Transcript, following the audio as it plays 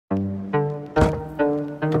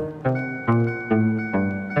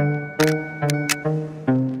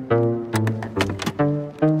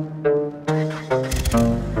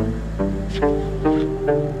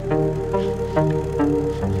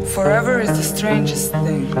strangest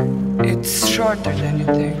thing. It's shorter than you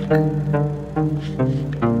think.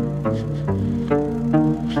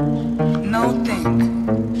 No think.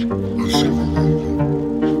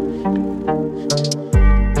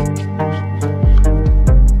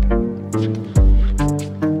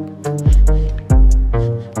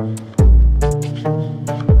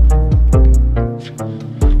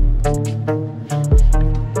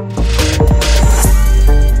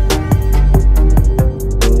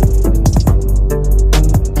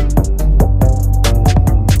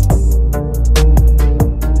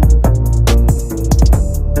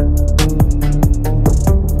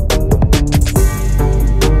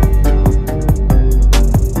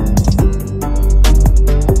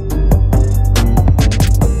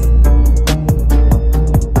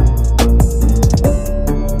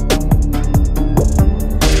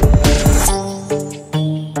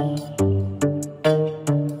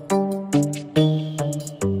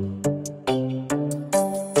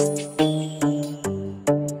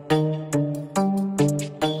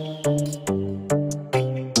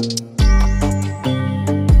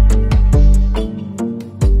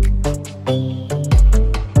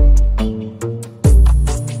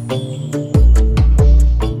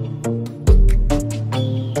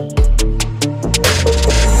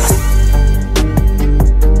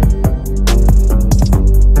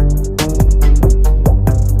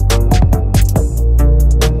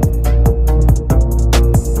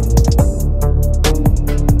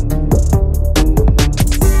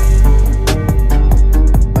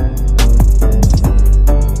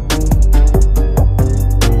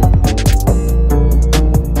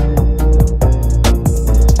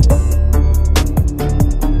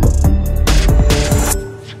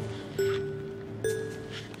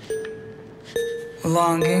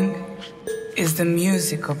 Longing is the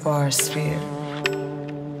music of our sphere.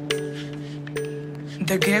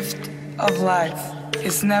 The gift of life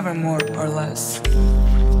is never more or less.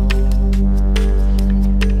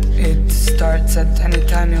 It starts at any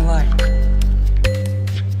time you like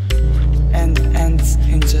and ends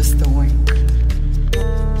in just a wink.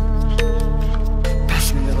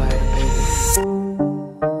 Pass me the light, baby.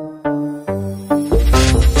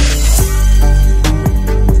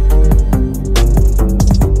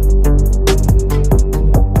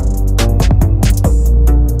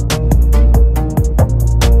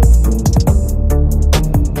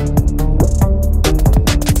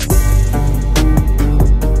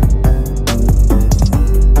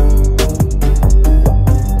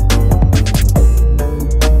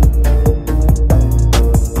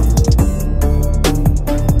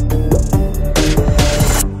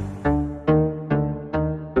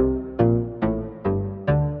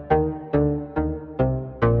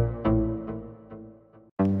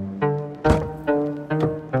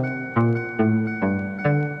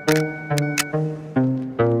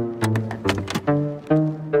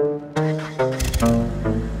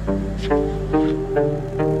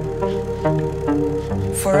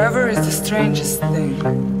 Forever is the strangest thing.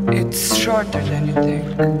 It's shorter than you think.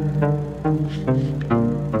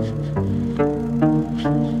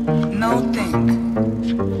 No think.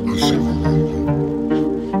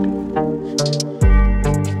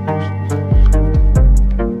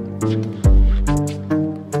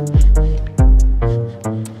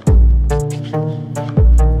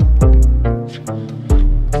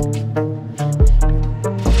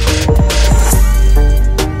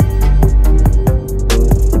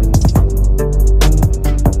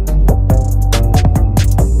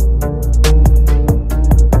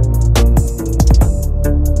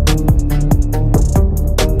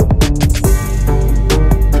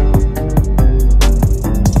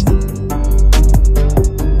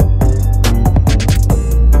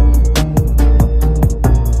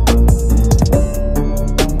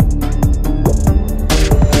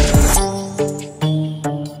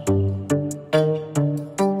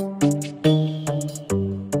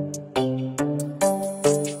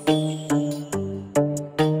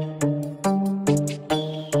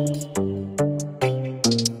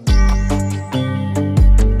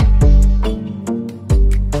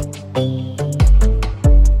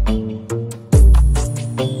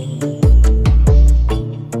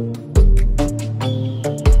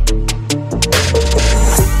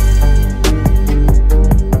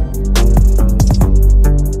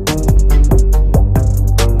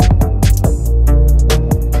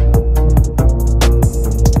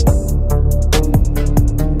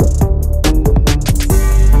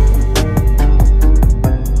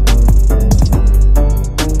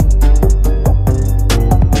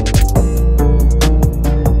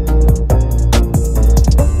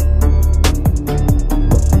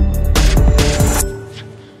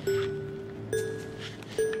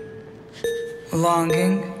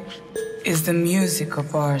 Longing is the music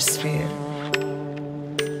of our sphere.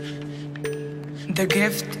 The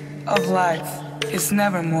gift of life is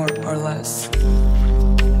never more or less.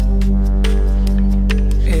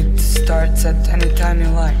 It starts at any time you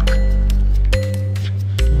like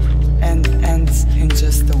and ends in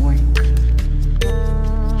just a wink.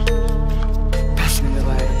 Pass me the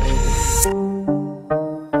lighter, baby.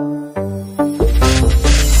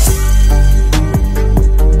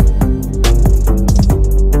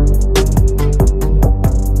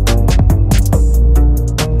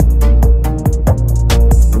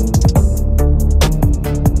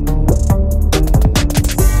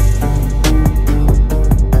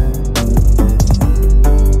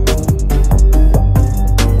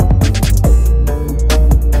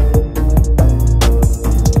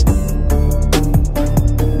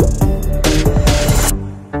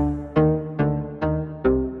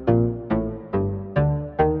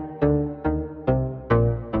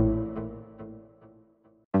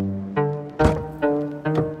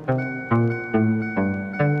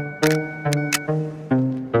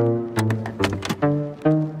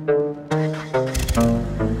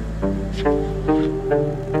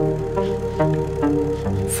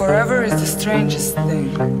 Forever is the strangest thing.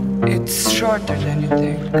 It's shorter than you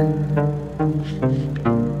think.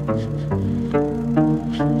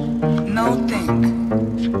 No think.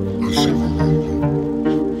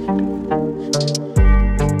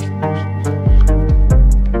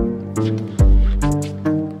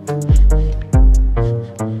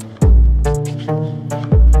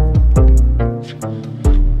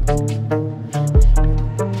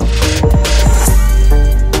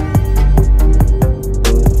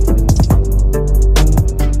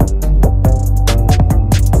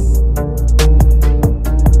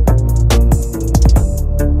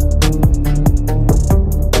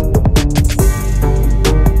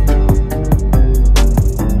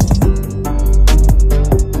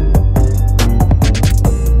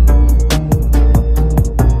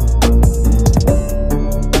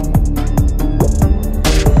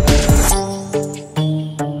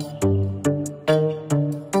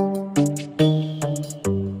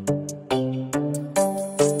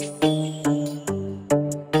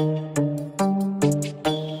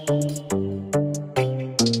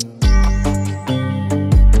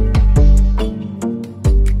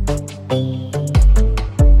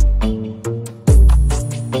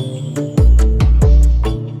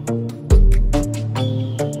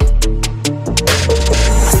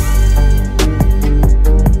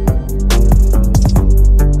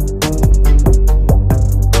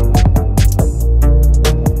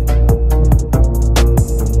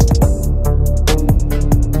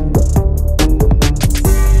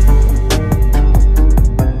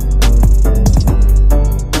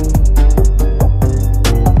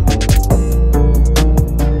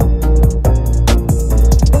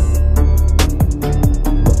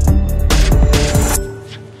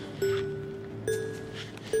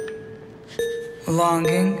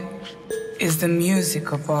 Longing is the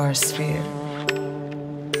music of our sphere.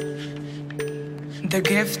 The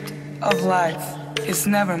gift of life is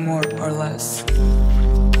never more or less.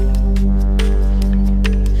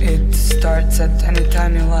 It starts at any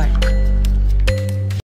time you like